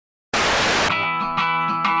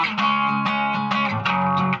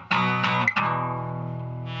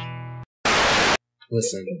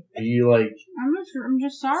Listen, are you like... I'm not sure. I'm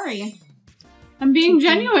just sorry. I'm being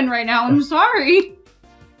genuine right now. I'm sorry.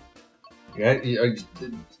 Yeah,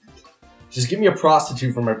 just give me a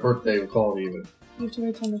prostitute for my birthday. We'll call it even. You have to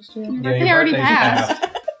wait till next year. Your birthday already passed.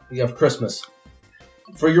 You have Christmas.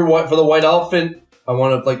 For the white elephant, I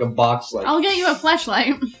want like a box like. I'll get you a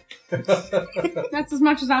fleshlight. That's as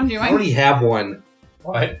much as I'm doing. I already have one.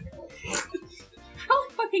 What? Probably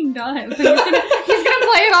fucking does. He's gonna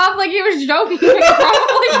play it off like he was joking. He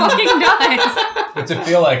probably fucking does. What's it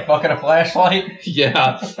feel like? Fucking a flashlight?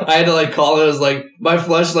 Yeah, I had to like call it. I was like, my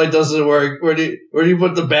flashlight doesn't work. Where do you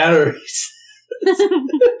put the batteries?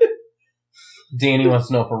 Danny wants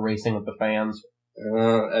to know if we're racing with the fans.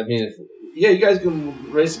 I mean, yeah, you guys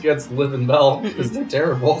can race against Liv and Mel because they're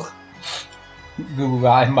terrible.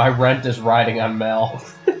 My rent is riding on Mel.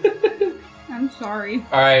 I'm sorry.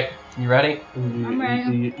 All right, you ready? I'm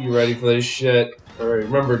ready. You ready for this shit? All right,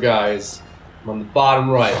 remember, guys. I'm on the bottom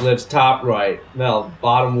right. Liv's top right. Mel,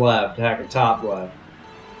 bottom left. Hacker, top left.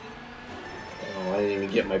 Oh, I didn't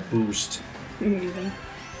even get my boost.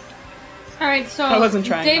 Alright, so I wasn't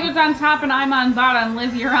trying. David's on top and I'm on bottom.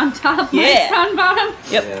 Liv, you're on top. Yeah. Mike's on bottom.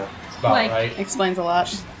 Yep. Yeah. It's about Like- right. Explains a lot.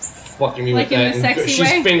 Fucking me Like with in that. a sexy She's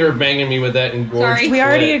way? finger banging me with that engorged Sorry. We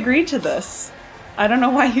already clit. agreed to this. I don't know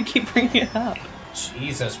why you keep bringing it up.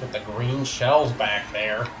 Jesus, with the green shells back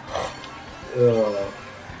there. Woo!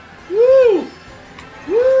 Woo!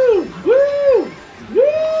 Woo!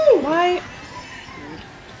 Woo! Why?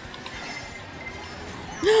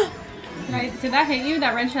 Did that hit you?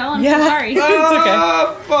 That red shell? I'm Yeah. so sorry. It's okay.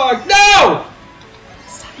 Ah, fuck! No!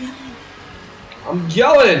 Stop yelling. I'm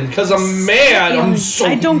yelling because I'm mad. I'm so.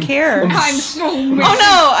 I don't care. I'm so Oh mad.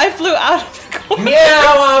 no! I flew out of the corner. Meow,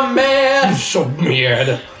 I'm I'm mad. so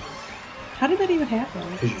mad. How did that even happen?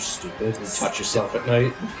 Because you're stupid. You touch yourself at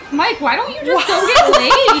night. Mike, why don't you just go get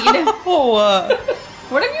laid? Oh,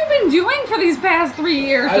 What have you been doing for these past 3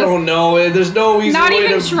 years? I don't know. There's no easy Not way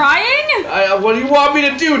even to. trying? What do you want me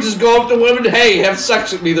to do? Just go up to women? Hey, have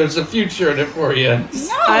sex with me. There's a future in it for you.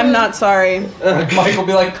 No. I'm not sorry. Mike will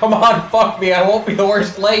be like, come on, fuck me. I won't be the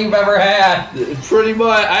worst lay you've ever had. Pretty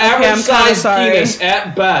much. I have Okay, a I'm kinda size sorry. penis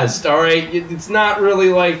at best. All right, it's not really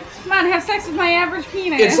like. Come on, have sex with my average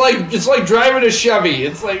penis. It's like driving a Chevy.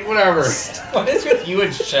 It's like whatever. What is with you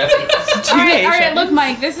and Chevy? Alright, look,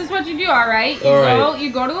 Mike, this is what you do, alright?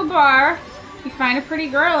 You go to a bar, you find a pretty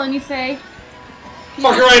girl, and you say,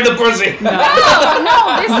 Fuck her right in the pussy.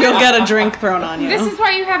 no, You'll get a drink thrown on you. this is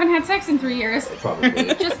why you haven't had sex in 3 years. Probably.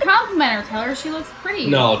 Just compliment her, tell her she looks pretty.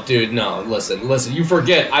 No, dude, no. Listen. You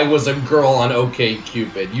forget I was a girl on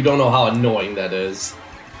OkCupid. You don't know how annoying that is.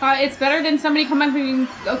 It's better than somebody coming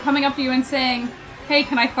up to you and saying, hey,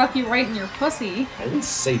 can I fuck you right in your pussy? I didn't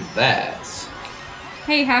say that.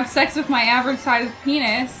 Hey, have sex with my average sized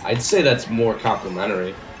penis. I'd say that's more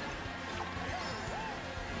complimentary.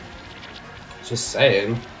 Just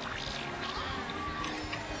saying.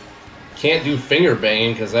 Can't do finger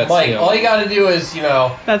banging because that's Mike, all you gotta do is,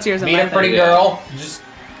 That's yours and meet a mine. pretty Yeah. girl. Just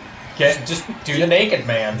do the naked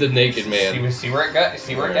man. the naked man. See where it gets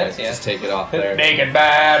you. Just take it off there. Naked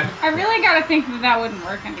man. I really gotta think that wouldn't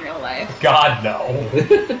work in real life. God no.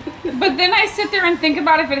 But then I sit there and think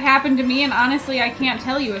about if it happened to me, and honestly, I can't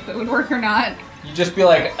tell you if it would work or not. You just be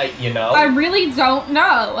like, I really don't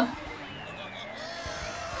know.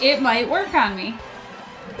 It might work on me.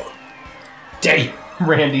 Daddy.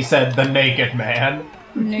 Randy said the naked man.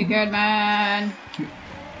 Naked man.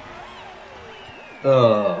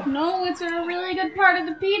 No, it's a really good part of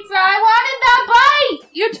the pizza. I wanted that bite!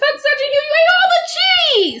 You took you ate all the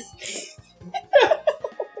cheese!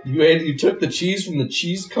 You took the cheese from the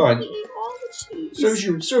cheese con. I ate all the cheese. Serves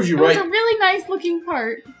you It was right. a really nice looking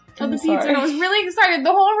part of I'm the pizza, sorry. and I was really excited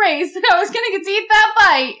the whole race that I was gonna get to eat that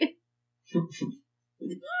bite.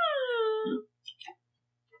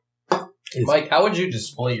 Mike, how would you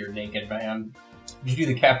display your naked man? Would you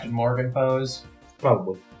do the Captain Morgan pose?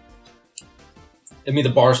 Probably. I mean, the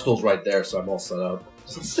bar stool's right there, so I'm all set up.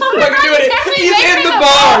 He's in the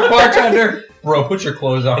bar, bartender. Bro, put your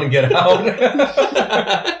clothes on and get out.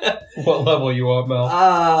 What level you on, Mel?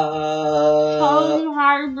 Pearl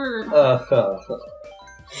Harbor.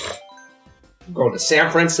 I'm going to San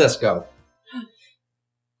Francisco.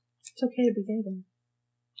 It's okay to be gay then.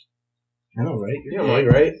 I know, right? You're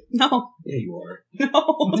right? No. Yeah, you are.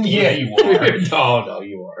 No. Yeah, you are. No,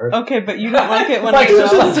 you are. Okay, but you don't like it when Mike, I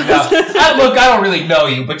just listen up. Look, I don't really know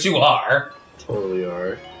you, but you are. Totally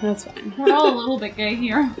are. That's fine. We're all a little bit gay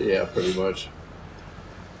here. Yeah, pretty much.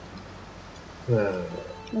 Well,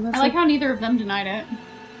 that's I like how neither of them denied it.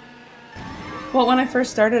 Well, when I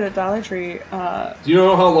first started at Dollar Tree, Do you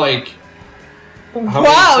know how, like, How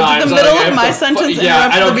Wow, many did the times middle I of my have to sentence yeah,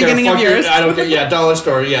 interrupt I don't the care. beginning of Fuck your- yours? I don't care. Yeah, dollar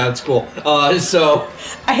store. Yeah, it's cool. So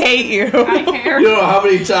I hate you. I care. you know how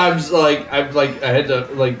many times I had to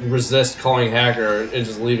like resist calling Hacker and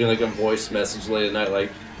just leaving like a voice message late at night,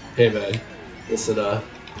 like, "Hey man, listen, I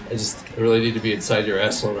really need to be inside your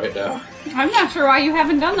asshole right now. I'm not sure why you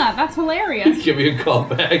haven't done that. That's hilarious. Give me a call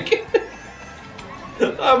back.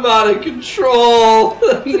 I'm out of control."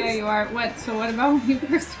 Yeah, you are. So what about when you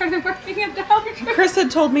first started working at Dollar Tree? Chris had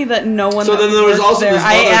told me that no one. So that then there was works also there, this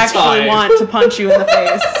I other actually time. want to punch you in the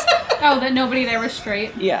face. Oh, that nobody there was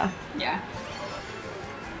straight. Yeah, Yeah.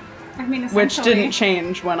 I mean, which essentially. didn't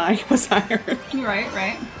change when I was hired.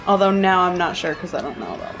 Right. Although now I'm not sure because I don't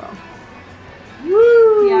know about Will.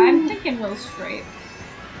 Woo! Yeah, I'm thinking Will's straight.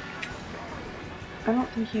 I don't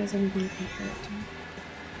think he has anything to compare it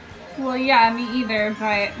to. Well, yeah, me either,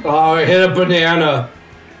 but Oh, I hit a banana.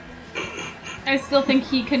 I still think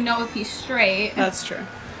he can know if he's straight. That's true.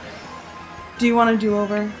 Do you want to do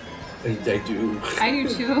over? I do. I do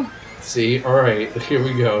too. See? Alright, here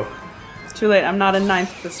we go. It's too late. I'm not in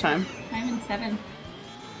 9th this time. I'm in 7.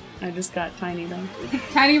 I just got tiny though.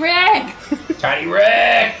 Tiny Rick! Tiny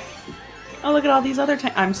Rick! Oh, look at all these other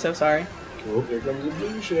I'm so sorry. Oh, there comes a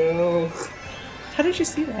blue shell. How did you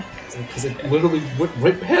see that? Because it literally went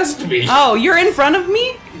right past me. Oh, you're in front of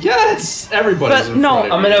me? Yes! Everybody's But in no, front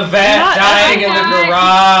of I'm me. in a vat Not dying in the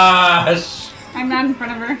garage! I'm not in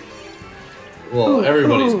front of her. Well, Ooh,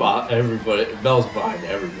 everybody's ooh. behind. Everybody. Belle's behind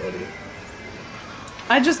everybody.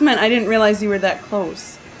 I just meant I didn't realize you were that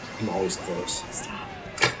close. I'm always close. Stop.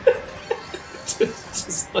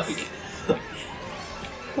 Just like...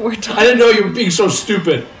 We're I done. didn't know you were being so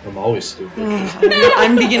stupid. I'm always stupid.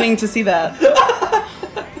 I'm beginning to see that.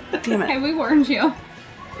 Damn Hey, it. we warned you.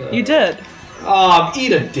 You did.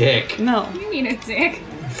 Eat a dick. No. You need a dick.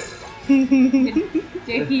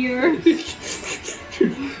 Dick here.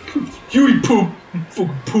 You eat poop, you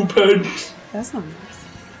fucking poop head. That's not nice.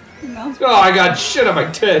 Your mouth's, Oh, I got shit on my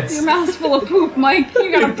tits. your mouth's full of poop, Mike.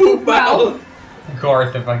 You got a Your poop mouth.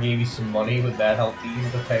 Garth, if I gave you some money, would that help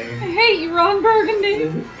ease the I pain? hate you, Ron Burgundy.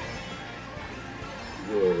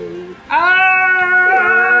 Whoa.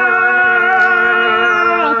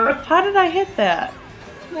 Ah! How did I hit that?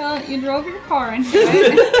 Well, you drove your car into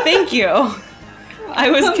it. Thank you. I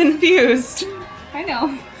was confused. I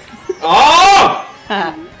know. Oh!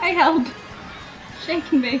 Ha. I helped.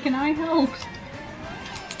 Shake and bake and I helped.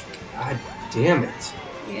 God damn it.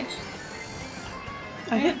 Bitch.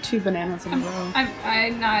 I hit 2 bananas in a row.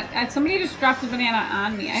 I'm not. Somebody just dropped a banana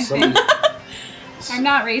on me, I Some- think. I'm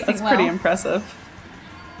not racing That's well. pretty impressive.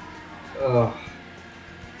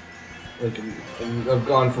 Like I've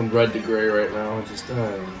gone from red to gray right now. I just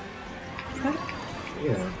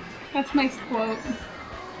yeah. That's my quote.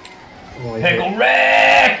 Oh, I Pickle hate-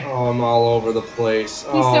 Rick! Oh, I'm all over the place.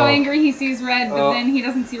 He's so angry he sees red, but Oh. then he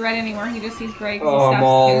doesn't see red anymore. He just sees gray because Oh, he I'm stops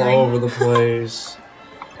all caring. over the place.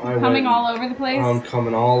 Coming all over the place. I'm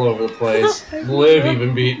coming all over the place. Liv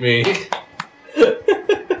even beat me.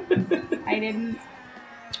 I didn't.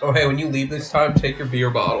 Oh, hey, when you leave this time, take your beer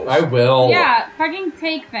bottles. I will. Yeah, fucking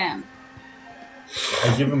take them.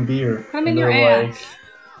 I give them beer. Put them in And your they're ass.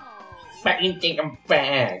 fucking take them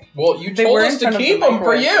back. Well, you They told were us in to front of keep the them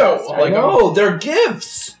for microwave you! last time. I know, they're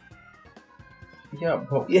gifts. Yeah,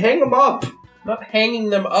 but You hang them up. I'm not hanging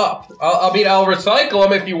them up. I'll recycle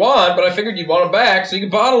them if you want, but I figured you'd want them back so you can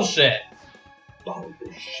bottle shit. Oh,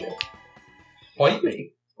 this shit. Fight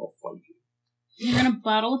me. I'll fight You're gonna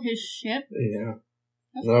bottle his shit? you. Yeah.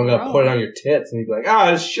 That's And then I'm gonna gross. put it on your tits, and you'd be like, ah,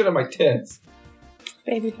 there's shit on my tits.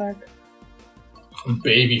 Baby park.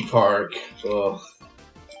 Baby park. Ugh.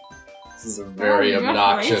 This is a very you got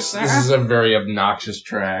obnoxious. race This there. is a very obnoxious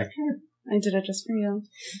track. I did it just for you.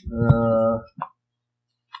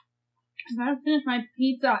 I gotta finish my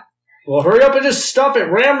pizza. Well, hurry up and just stuff it,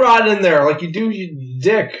 ramrod in there like you do, you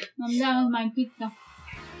dick. I'm done with my pizza.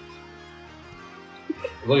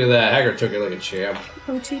 Look at that, Haggard took it like a champ.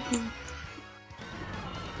 OTP.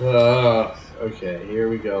 Okay, here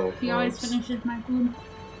we go. He always folks. finishes my food.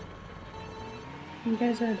 You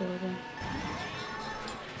guys are adorable.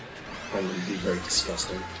 I'm gonna be very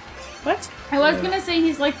disgusting. What? I was Yeah. gonna say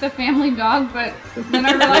he's like the family dog, but then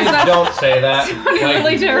I realized Please that don't say that. sounded Like,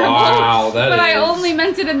 really terrible. wow, that but I is- only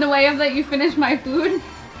meant it in the way of that you finish my food.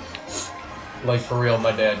 Like, for real,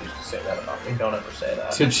 my dad used to say that about me. Don't ever say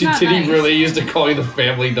that. Did, not did nice. he really used to call you the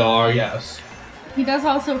family dog? Yes. He does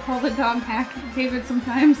also call the dog Hack David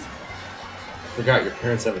sometimes. Forgot your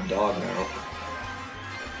parents have a dog now.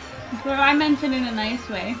 But I meant it in a nice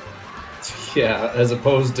way. Yeah, as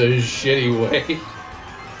opposed to a shitty way.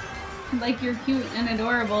 Like you're cute and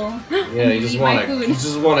adorable. Yeah, you just Eat my want to. food. You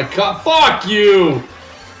just want to cut. Fuck you.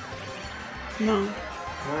 No.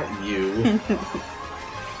 Not you.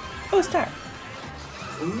 Oh, star.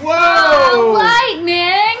 Whoa! Oh,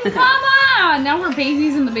 lightning! Come on! Now we're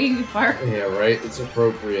babies in the baby park. Yeah, right. It's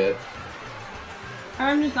appropriate.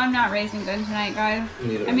 I'm not raising good tonight, guys.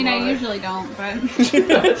 Neither I mean, am I usually don't, but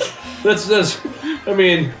That's. I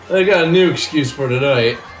mean, I got a new excuse for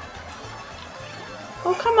tonight.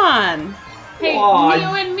 Oh, come on. hey,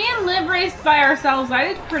 Aw. me and Liv raced by ourselves. I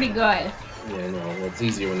did pretty good. Yeah, no, it's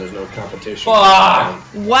easier when there's no competition. Fuck!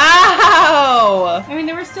 Wow! I mean,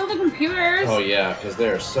 there were still the computers. Oh yeah, because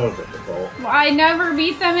they're so difficult. Well, I never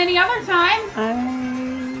beat them any other time.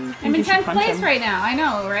 I'm I'm in 10th place right now. I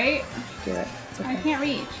know, right? Do it. It's I okay. can't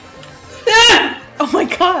reach. Oh my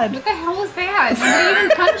god! What the hell was that? Nobody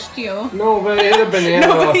even punched you. No, but I hit a banana.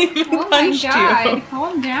 Nobody even Oh my punched god, you.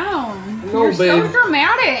 calm down. No, You're so babe.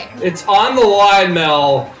 dramatic. It's on the line,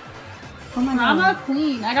 Mel. Oh my I'm god. a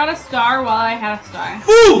queen. I got a star while I had a star.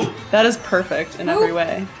 Boop! That is perfect in every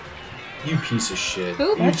way. You piece of shit.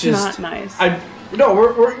 Poop? You That's just. not nice. No,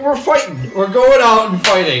 we're fighting. We're going out and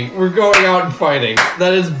fighting. We're going out and fighting.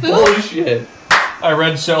 That is bullshit. I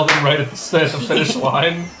read Sheldon right at the finish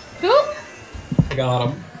line. Poop? Got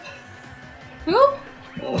him.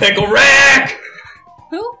 Poop? Pickle rack!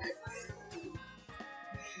 Poop?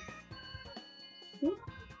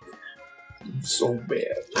 I'm so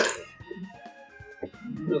bad.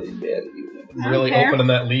 I'm really mad at you. I don't Really care. opening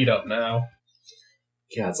that lead up now.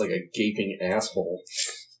 Yeah, it's like a gaping asshole.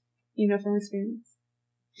 You know from experience.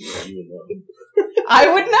 Yeah, you would know.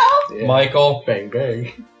 I would know! Yeah. Michael. Bang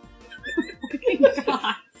bang.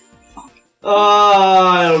 God.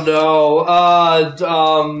 I don't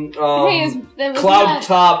know. Hey, wasn't Cloud that,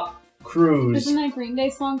 Top Cruise. Isn't that Green Day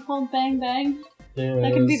song called Bang Bang? Yes.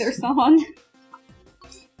 That could be their song.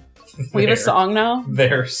 We have a song now?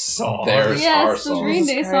 Their song. There's our Yes, the song. Green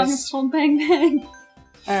Day song is Christ. called Bang Bang.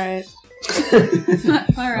 Alright.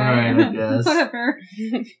 Alright. Alright, I guess. Whatever.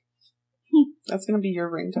 That's gonna be your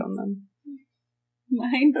ringtone then.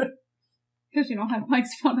 Mine. Because you don't have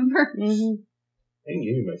Mike's phone number. Mm-hmm. I can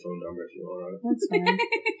give you my phone number if you want. That's fine.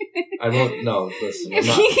 I won't. No, listen. If I'm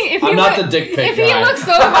not, he, if I'm he not look- the dick pic If he guy. looks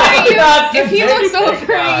over at you, Not the if he dick looks pic over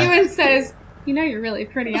guy. at you and says, "You know you're really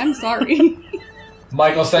pretty. I'm sorry."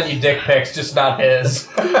 Michael sent you dick pics, just not his.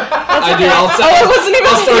 I do. I'll, send, Oh, it wasn't even-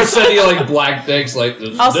 I'll start sending you like black dicks. Like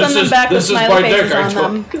this, I'll this send them is, back with this is smiley my dick. faces I on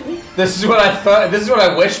told- them. This is what I thought. This is what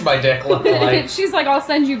I wish my dick looked like. She's like, "I'll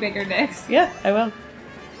send you bigger dicks." Yeah, I will.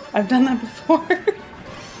 I've done that before.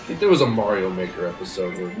 I think there was a Mario Maker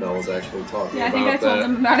episode where Mel was actually talking Yeah, I about think I told that.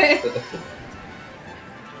 them about it.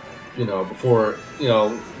 You know, before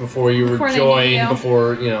you were Before they knew joined, you.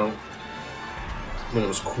 before when it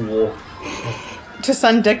was cool. To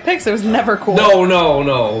send dick pics, it was never cool. No. No,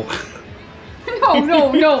 no.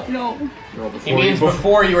 No, before He means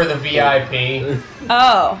before you were the VIP.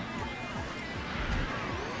 Oh.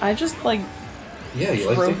 I just like Yeah, you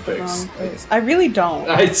like wrote dick the pics. wrong place. I really don't.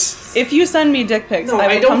 It's, If you send me dick pics, no, I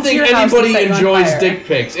will I don't come to think your house and anybody set you on enjoys fire. dick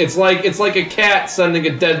pics. It's like a cat sending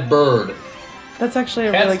a dead bird. That's actually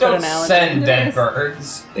a Cats really good don't analogy. send dead Yes.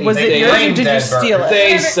 birds. Was They it yours or bring did you dead steal birds. it? They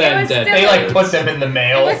It was send still- dead They like birds. put them in the It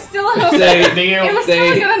mail. was still a, They- it was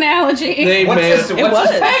still a good analogy. They What's mail- this? It What's was.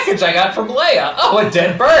 this package I got from Leia? Oh, a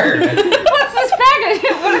dead bird. What's this package?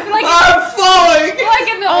 What if, like, I'm falling! like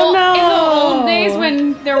in the Oh, old no. in the old days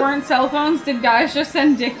when there weren't cell phones, did guys just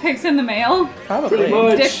send dick pics in the mail? Probably. Pretty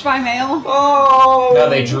much. Dick by mail? Oh! No,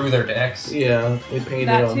 they drew their dicks. Yeah, they painted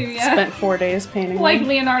That them. too, yeah. Spent 4 days painting Like them.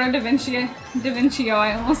 Leonardo da Vinci,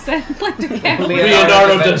 I almost said. Like DiCaprio.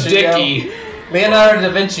 Leonardo da Vinci. Dicky. Leonardo da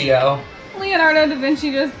Vinci. Leonardo da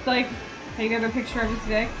Vinci just, like, painted a picture of his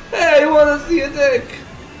dick. Hey, you wanna see a dick?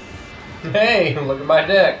 Hey, look at my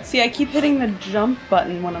dick. See, I keep hitting the jump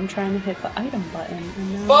button when I'm trying to hit the item button.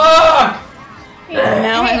 And now, Fuck! and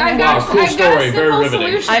now Hey, I'm, I've got, Wow, cool I've got story, a very simple riveting.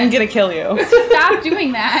 solution. I'm gonna kill you. Stop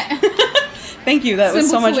doing that. Thank you, that was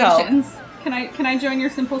so Simple much help. solutions. Can I join your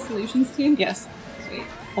simple solutions team? Yes, Sweet.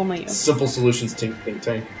 only you. Simple Solutions think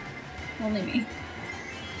tank. Only me.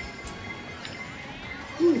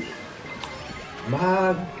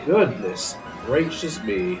 My goodness gracious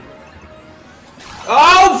me.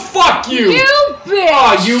 Oh, fuck you! You bitch!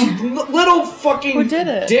 Oh, you little fucking Who did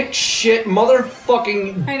it? dick shit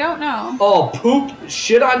motherfucking I don't know. oh poop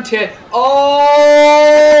shit on tit.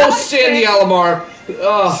 Oh, Sandy Alomar.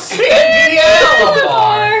 Oh, Sandy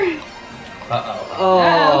Alomar. Alomar. Uh-oh.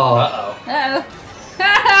 oh. Uh-oh.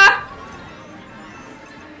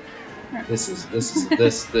 Uh-oh.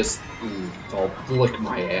 Don't lick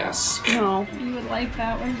my ass. No. You would like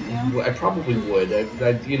that, wouldn't you? I probably would.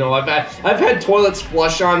 You know, I've had toilets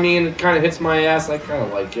flush on me and it kind of hits my ass. I kind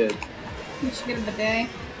of like it. You should get a bidet.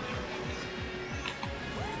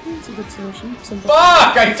 That's a good solution. Simple.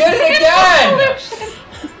 Fuck! I did it again!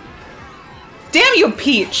 Damn you,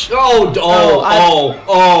 Peach! Gary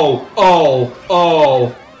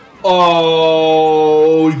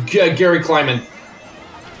Kleiman.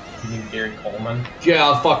 You mean Gary Coleman?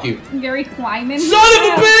 Yeah, fuck you. Gary Kleiman. Son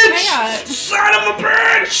of a bitch! Yeah. Son of a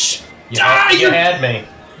bitch! You had me.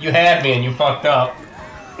 You had me and you fucked up.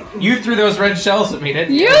 You threw those red shells at me,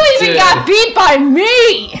 didn't you? You even got beat by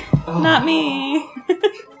me! Not me.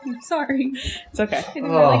 I'm sorry. It's okay. I did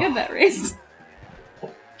really good that race.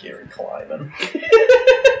 Gary Kleiman.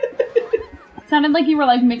 Sounded like you were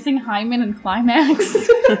like mixing Hyman and Climax.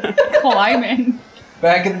 Kleiman.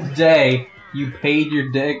 Back in the day, you paid your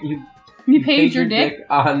dick. You paid your dick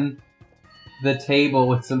on the table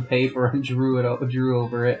with some paper and drew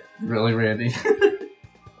over it. Really, Randy?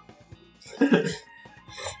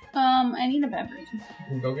 I need a beverage.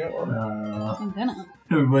 Go get one. I'm gonna.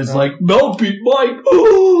 Everybody's like, no, Pete Mike!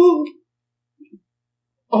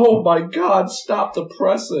 Oh my god, stop the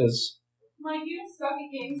presses. Mike, you suck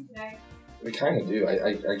at games today. I kind of do.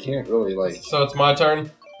 I can't really, like... So it's my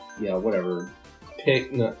turn? Yeah, whatever.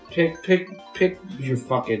 Pick your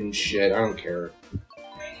fucking shit. I don't care. Are you gonna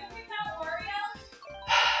pick out Oreo?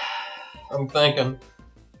 I'm thinking.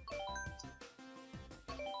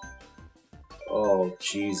 Oh,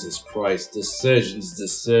 Jesus Christ.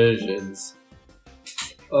 Decisions.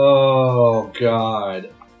 Oh, God.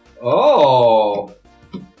 Oh!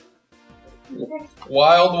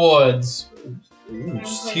 Wild Woods. Ooh,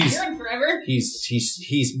 Forever. he's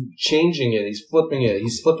changing it. He's flipping it.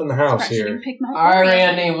 He's flipping the house here. Pick my Alright, Oreo.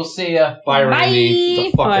 Randy, we'll see ya. Bye, Randy. Get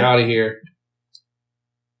the fuck Bye. out of here.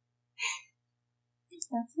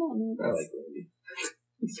 That's not me. I like Randy.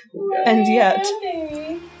 And yet.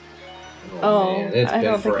 Oh, Man, it's I been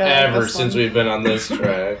don't think I like forever this since one. we've been on this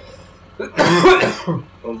track.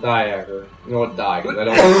 Don't die, Hacker. You know what? Die, because I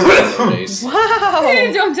don't want to face.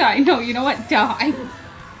 Wow! Don't die. No, you know what? Die.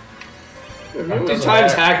 How many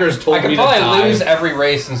times Hackers told I me could to probably die? lose every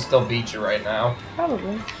race and still beat you right now.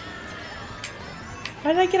 Probably.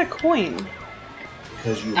 Why did I get a coin?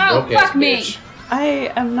 Because you Oh, broke ass fuck me. bitch.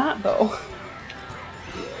 I am not, though.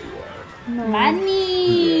 No.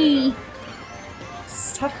 Money.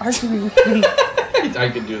 Stop arguing with me. I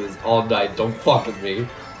can do this all night. Don't fuck with me.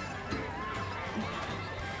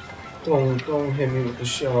 Don't hit me with the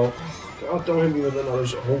shell. God, don't hit me with another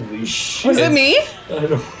shell. Holy shit. Was it me? I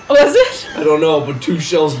don't, Was it? I don't know, but 2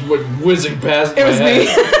 shells went whizzing past It my was head.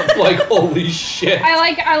 me. I'm like, holy shit. I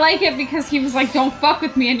like it because he was like, "Don't fuck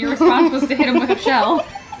with me," and your response was to hit him with a shell.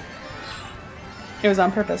 It was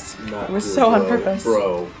on purpose. Not It was good, so on bro. purpose.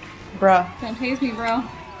 Bro. Don't tase me, bro. I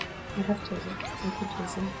have to. I could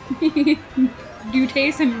tase him. Do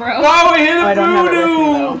tase him, bro. Wow, I hit a Oh, I don't have it with me,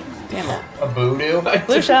 voodoo! though. Damn it. A voodoo?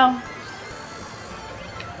 Blue shell.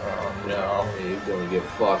 Oh no. You're gonna get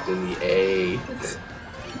fucked in the A.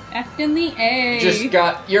 F'd in the A. Just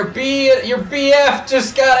got your BF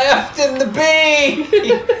just got F'd in the B.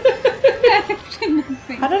 F'd in the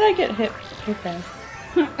B. How did I get hit? Okay.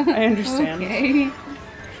 I understand. Okay.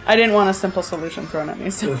 I didn't want a simple solution thrown at me,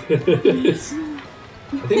 so. I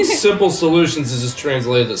think simple solutions is just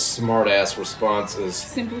translated to smart-ass responses.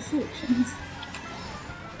 Simple solutions.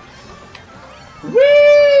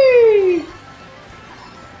 Whee!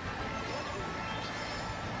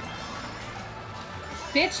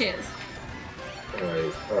 Bitches.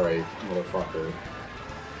 Alright, motherfucker.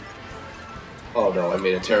 Oh no, I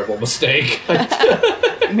made a terrible mistake.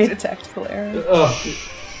 I made a tactical error. Oh,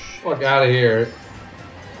 fuck out of here.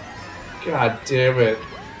 God damn it.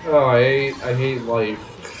 Oh, I hate life.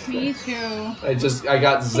 Me too. I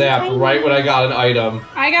got zapped right when I got an item.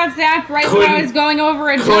 I got zapped right when I was going over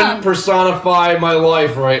a Couldn't jump. personify my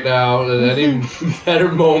life right now in any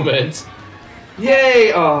better moment.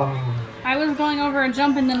 Yay! Oh. I was going over a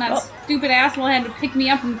jump and then that stupid asshole had to pick me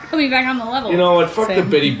up and put me back on the level. You know what? Fuck the Same.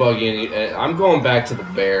 bitty buggy. I'm going back to the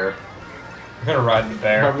bear. I'm gonna ride the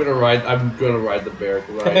bear. I'm gonna ride the bear.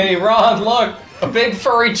 Hey, Ron, look! A big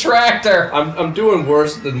furry tractor! I'm doing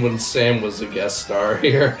worse than when Sam was a guest star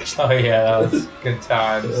here. Oh yeah, that was good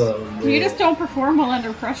times. Oh, man. You just don't perform well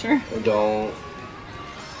under pressure. I don't.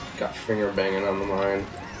 Got finger banging on the mind.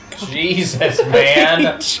 Jesus, man!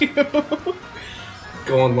 Hate you.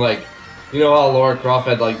 Going like You know how Laura Croft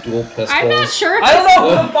had like dual pistols? I'm not sure if I don't know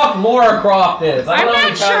who the fuck Laura Croft is. I I'm don't know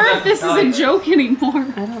not sure if this is a joke anymore.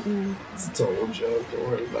 I don't know. It's a total joke. Don't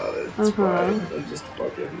worry about it. It's fine. I'm just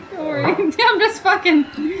fucking. Don't worry. I'm just fucking.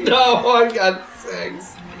 No, I got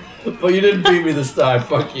 6. But you didn't beat me this time.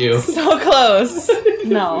 Fuck you. So close.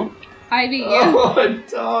 No. I beat you. Oh,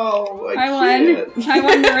 no. I won. I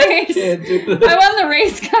won the race. Can't do this. I won the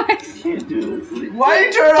race, guys. Can't do this. Why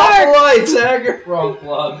you turn off the lights, Hacker? Wrong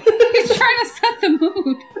plug. He's trying to set the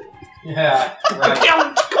mood. Yeah,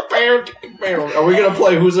 right. Are we gonna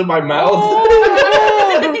play Who's in My Mouth?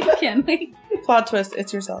 Can we? Plot twist,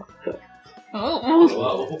 it's yourself. Oh.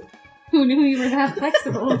 Whoa. Who knew you were that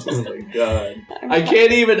flexible? Oh my god.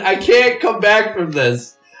 I can't come back from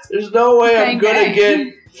this. There's no way I'm gonna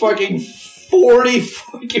get fucking 40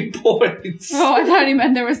 fucking points. Oh, I thought he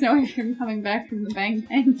meant there was no way from coming back from the bang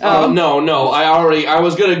bang. Oh, no. I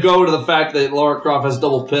was gonna go to the fact that Laura Croft has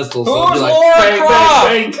double pistols. So I'd be Who's like, Laura bang, Croft?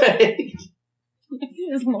 bang, bang, bang.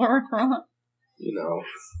 Is Laura Croft. You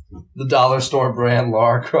know, the dollar store brand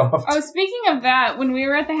Laura Croft. Oh, speaking of that, when we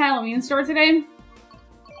were at the Halloween store today,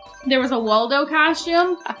 there was a Waldo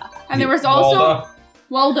costume, and there was also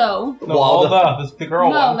Waldo. No, Waldo. That's the girl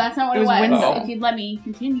No, one. that's not what It it was was. Window. If you'd let me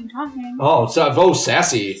continue talking. Oh,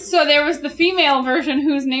 sassy. So there was the female version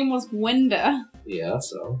whose name was Wenda. Yeah,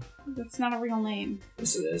 so. That's not a real name.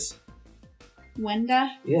 Yes, it is. Wenda?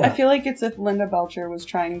 Yeah. I feel like it's if Linda Belcher was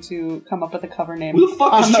trying to come up with a cover name. Who the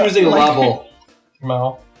fuck is on the- choosing a like- level?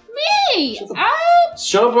 Mel. Me! Shut the- I...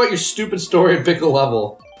 Shut up about your stupid story and pick a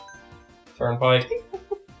level. Turnpike.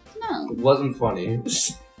 No. It wasn't funny.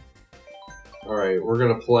 Alright, we're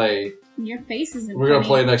gonna play. Your face isn't We're gonna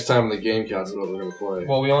funny. play next time in the game counts. What we're gonna play.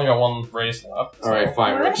 Well, we only got one race left. so- Alright,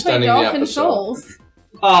 fine. We're We're gonna play extending the Dolphin episode. Souls.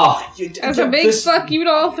 Oh, That's a big fuck you to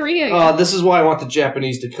all three of you. This is why I want the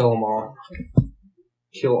Japanese to kill them all.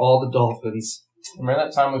 Kill all the dolphins. Remember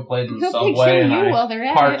that time we played in the He'll subway picture and you I while they're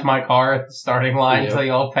at parked it. my car at the starting line Yeah. until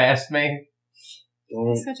y'all passed me?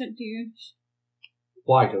 Don't. Such a douche.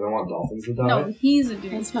 Why? Because I want dolphins to die? No, he's a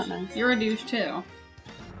douche. That's not nice. You're a douche too.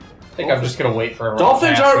 I think I'm just gonna wait for everyone to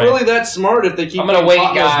Dolphins pass aren't me. really that smart if they keep I'm gonna getting wait,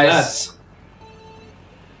 caught in those guys. nets.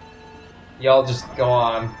 Y'all just go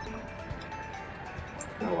on.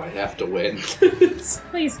 No, I have to win.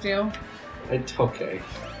 Please do. Okay.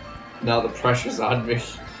 Now the pressure's on me.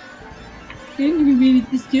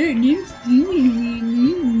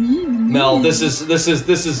 Mel, this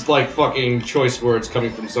is like fucking choice words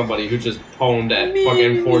coming from somebody who just pwned at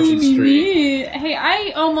fucking Fortune Street. Hey,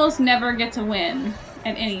 I almost never get to win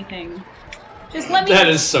at anything. Just let me. That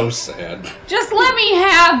is so sad. Just let me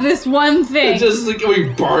have this one thing. Just like, are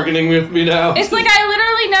you bargaining with me now? It's like I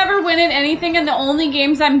literally never win at anything, and the only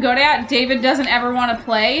games I'm good at, David doesn't ever want to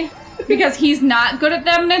play because he's not good at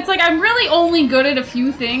them. And it's like I'm really only good at a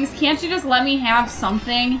few things. Can't you just let me have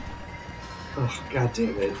something? Oh, god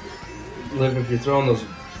damn it. Liv, if you're throwing those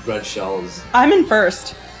red shells. I'm in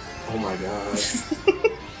first. Oh my god.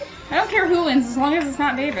 I don't care who wins as long as it's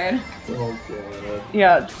not David. Oh god.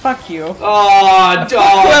 Yeah, fuck you. Oh,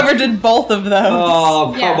 dog. Whoever did both of those.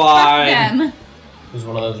 Oh, Yeah, come fuck on. them. Who's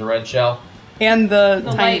one of those, a red shell? And the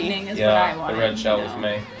The tiny. lightning is what I Yeah, want. the red shell was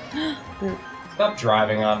me. Stop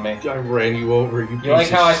driving on me. I ran you over, you You like piece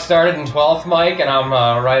how I of started in 12th, Mike, and I'm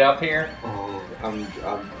right up here? Oh, I'm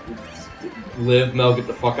Liv, Mel, get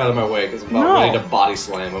the fuck out of my way, because I'm about No. ready to body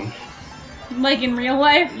slam him. Like in real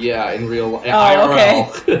life? Yeah, in real life. Oh,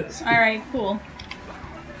 IRL. Alright, cool.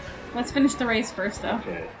 Let's finish the race first, though.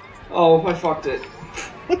 Okay. Oh, I fucked it.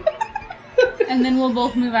 And then we'll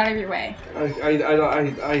both move out of your way. I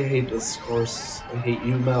hate this course. I hate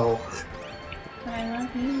you, Mel. But I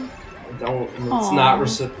love you. I don't. It's Aw. not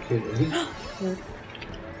reciprocated.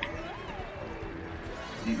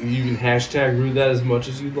 You can hashtag rude that as much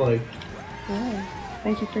as you'd like. Oh,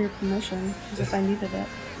 thank you for your permission, as if I needed it.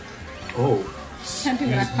 Oh. Can't do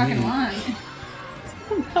what I excuse fucking me. want.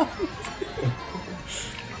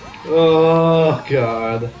 Oh,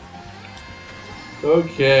 God.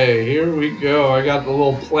 Okay, here we go. I got the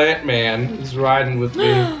little plant man. He's riding with me.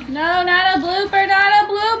 No, not a blooper, not a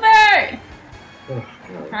blooper! Oh,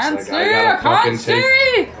 God. Can't It's see, like I can't see!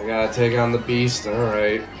 I gotta take on the beast.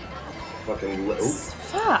 Alright. Fucking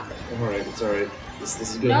Fuck. Alright, it's alright. This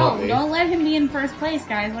is gonna No, help me. don't let him be in first place,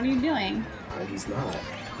 guys. What are you doing? He's not.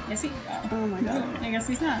 Yes, he. Oh, Oh my god. I guess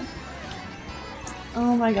he's not.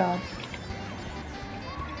 Oh my god.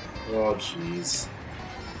 Oh, jeez.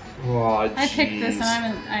 Oh, jeez. I picked this,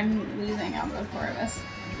 and I'm losing out the four of us.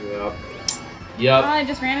 Yep. Oh, Yep. I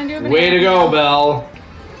just ran into a banana. Way to go, Belle.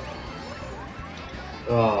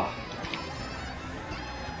 Oh.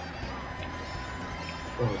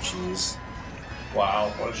 Oh, jeez. Wow,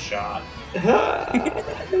 what a shot.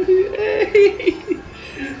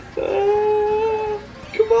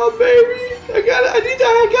 Come on, baby. I got that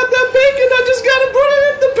bacon. I just gotta put it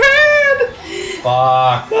in the pan.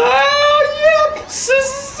 Fuck. Oh, yuck. Sizzle,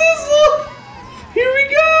 sizzle. Here we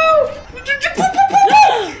go.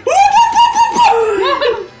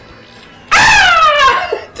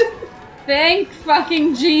 Thank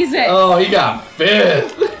fucking Jesus. Oh, he got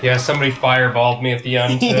fifth. Yeah, somebody fireballed me at the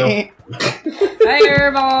end, too.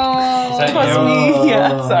 Fireball. Is that It was you? me.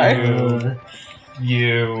 Yeah, sorry.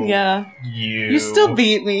 You. Yeah. You still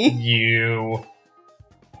beat me. You.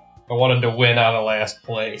 I wanted to win out of last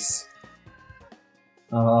place.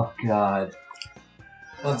 Oh, God.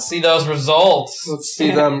 Let's see those results. Let's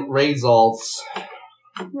see them results.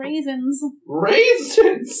 Raisins.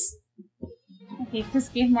 Raisins! I hate this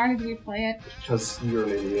game. Why did we play it? Because you're an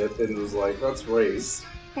idiot and was like, let's race.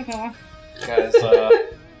 Okay. Guys,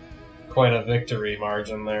 quite a victory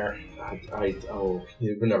margin there. Oh,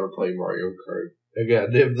 you would never play Mario Kart. Again,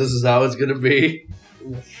 if this is how it's gonna be.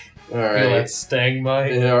 Feel Alright. that sting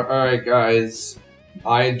bite? Yeah, alright, guys.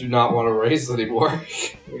 I do not want to race anymore. What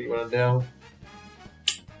do you want to do?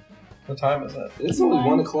 What time is it? It's only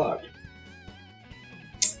 1 o'clock.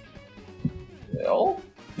 Bill?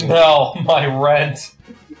 No, my rent.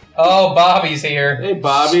 Oh, Bobby's here. Hey,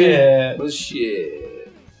 Bobby. Shit. Well,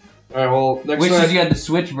 shit. Alright, well, next Wishes time... you had the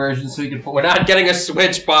Switch version so you could put. We're not getting a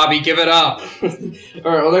Switch, Bobby. Give it up. Alright,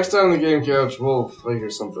 well, next time on the Game Couch, we'll figure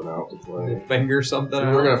something out to play. Finger something.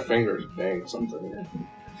 We're gonna finger bang something.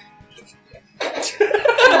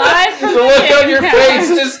 Live from The the look on Game your Couch. face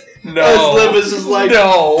is... No. As Liv is just like,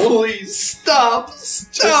 No. please stop,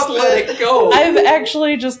 Just stop let it go. I've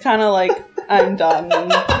actually just kind of like, I'm done.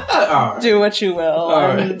 Alright. Do what you will.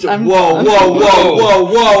 Alright. I'm Whoa, done. whoa, whoa, whoa,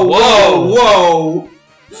 whoa, whoa, whoa.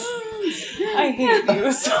 I hate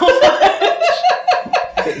you so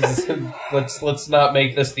much. let's not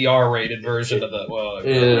make this the R-rated version of the. Well,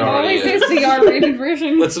 It already Always is. is the R-rated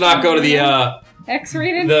version. let's not go to the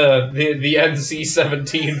X-rated. the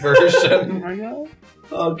NC-17 version. Oh my god.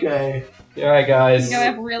 Okay. All right, guys. You gotta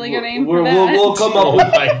have really good aim for We'll that. come Oh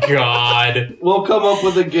up. my god. We'll come up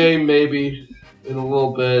with a game maybe in a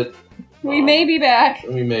little bit. We may be back.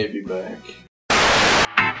 We may be back.